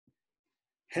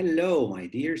Hello, my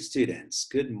dear students.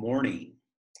 Good morning.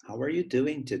 How are you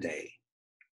doing today?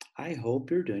 I hope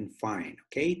you're doing fine.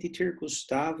 Okay, teacher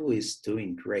Gustavo is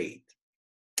doing great.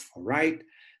 All right.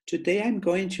 Today I'm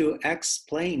going to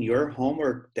explain your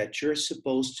homework that you're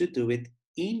supposed to do it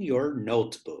in your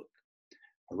notebook.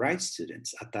 All right,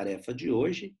 students. A tarefa de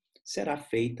hoje será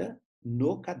feita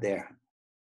no caderno.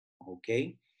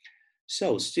 Okay?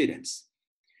 So, students,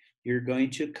 you're going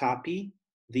to copy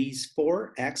these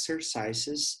 4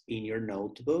 exercises in your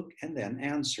notebook and then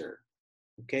answer.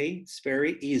 Okay, it's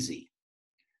very easy.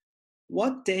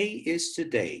 What day is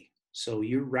today? So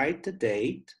you write the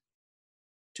date.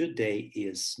 Today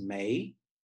is May.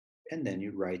 And then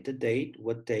you write the date.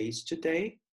 What day is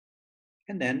today?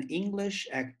 And then English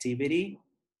activity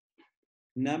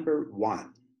number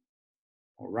 1.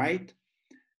 All right?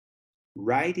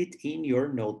 Write it in your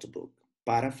notebook.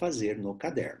 Para fazer no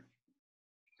caderno.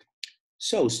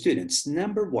 So, students,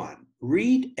 number 1,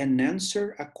 read and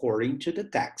answer according to the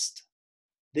text.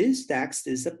 This text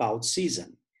is about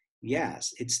season.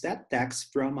 Yes, it's that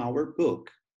text from our book.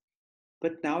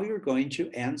 But now you're going to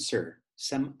answer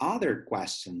some other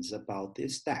questions about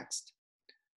this text.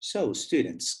 So,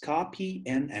 students, copy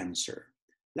and answer.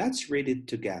 Let's read it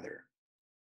together.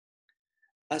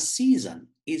 A season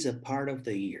is a part of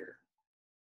the year.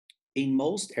 In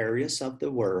most areas of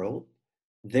the world,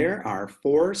 there are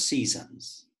 4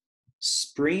 seasons: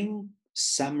 spring,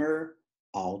 summer,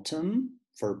 autumn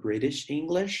for British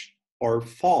English, or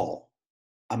fall,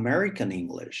 American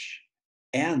English,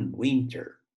 and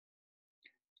winter.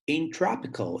 In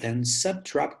tropical and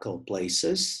subtropical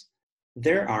places,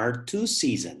 there are 2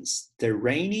 seasons, the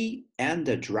rainy and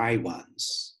the dry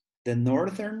ones. The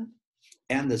northern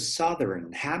and the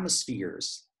southern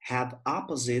hemispheres have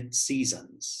opposite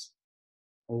seasons.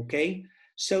 Okay,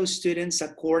 so students,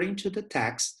 according to the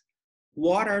text,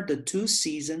 what are the 2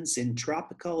 seasons in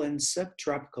tropical and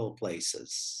subtropical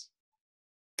places?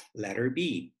 Letter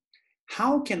B.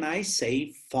 How can I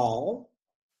say fall,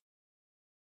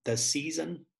 the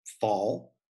season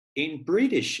fall, in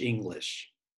British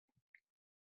English?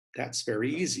 That's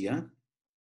very easy, huh?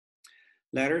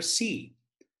 Letter C.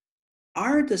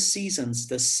 Are the seasons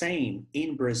the same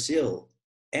in Brazil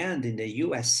and in the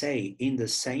USA in the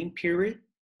same period?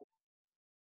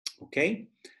 Okay,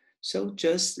 so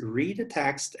just read the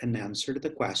text and answer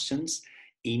the questions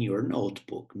in your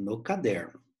notebook, no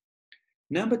caderno.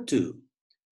 Number 2,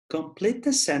 complete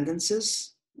the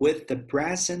sentences with the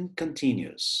present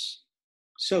continuous.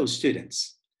 So,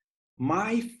 students,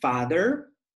 my father,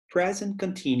 present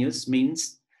continuous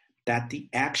means that the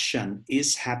action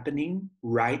is happening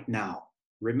right now.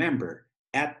 Remember,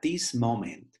 at this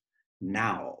moment,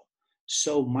 now.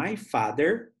 So, my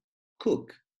father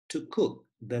cook, to cook.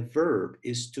 The verb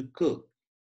is to cook.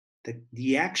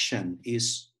 The action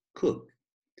is cook.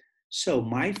 So,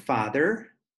 my father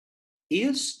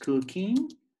is cooking.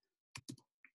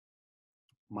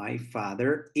 My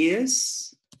father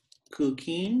is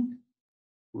cooking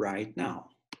right now.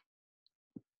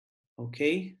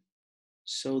 Okay,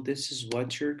 so this is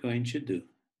what you're going to do.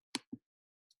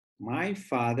 My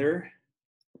father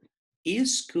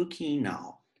is cooking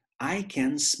now. I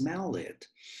can smell it.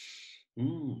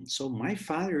 So my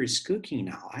father is cooking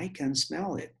now. I can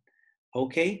smell it.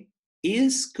 Okay,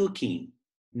 is cooking.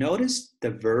 Notice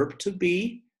the verb to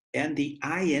be and the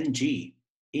ing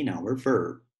in our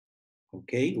verb.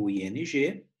 Ok, o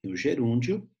ing no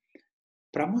gerúndio,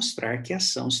 para mostrar que a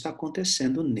ação está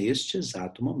acontecendo neste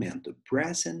exato momento.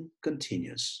 Present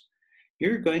continuous.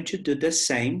 You're going to do the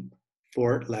same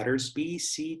for letters B,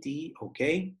 C, D,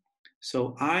 okay?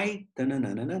 So I,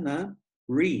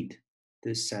 read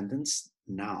this sentence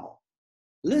now.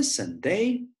 Listen,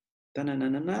 they,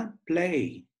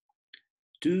 play,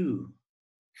 do,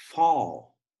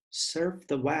 fall, surf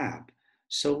the web.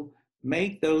 So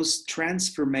make those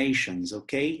transformations,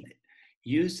 okay?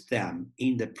 Use them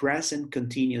in the present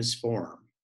continuous form,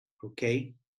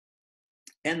 okay?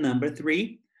 And number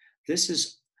 3, this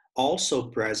is also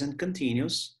present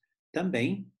continuous,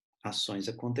 também, ações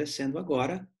acontecendo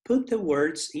agora. Put the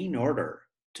words in order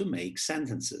to make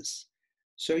sentences.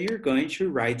 So you're going to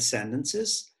write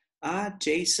sentences.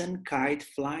 Jason kite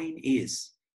flying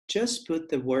is. Just put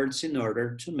the words in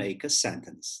order to make a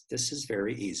sentence. This is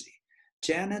very easy.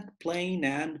 Janet playing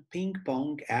and ping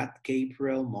pong at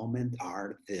Gabriel moment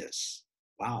are this.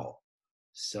 Wow.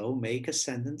 So make a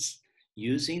sentence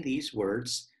using these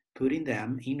words, putting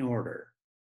them in order.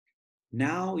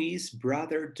 Now is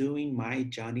brother doing my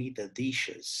Johnny the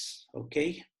dishes.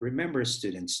 Okay, remember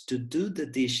students to do the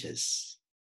dishes.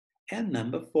 And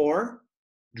number 4,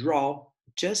 draw.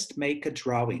 Just make a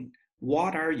drawing.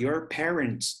 What are your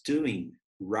parents doing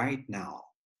right now?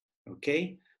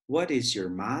 Okay, what is your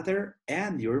mother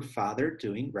and your father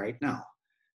doing right now?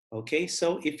 Okay,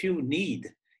 so if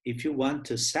you want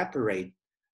to separate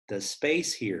the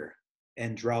space here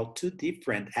and draw two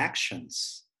different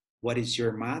actions, what is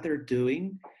your mother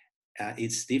doing?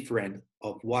 It's different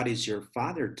of what is your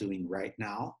father doing right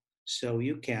now. So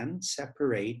you can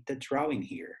separate the drawing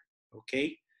here,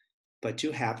 okay? But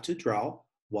you have to draw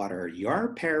what are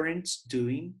your parents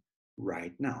doing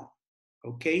right now.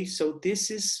 Okay, so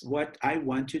this is what I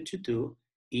want you to do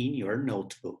in your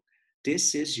notebook.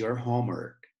 This is your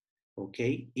homework,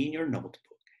 okay, in your notebook.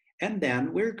 And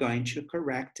then we're going to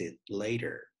correct it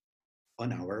later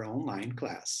on our online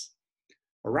class.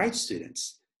 All right,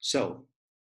 students. So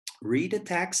read the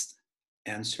text,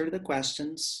 answer the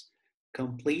questions,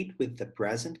 complete with the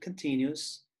present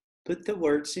continuous, put the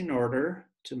words in order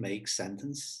to make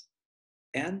sentence,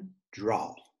 and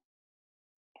draw.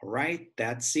 All right,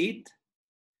 that's it.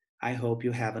 I hope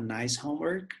you have a nice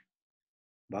homework.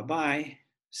 Bye-bye.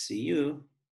 See you.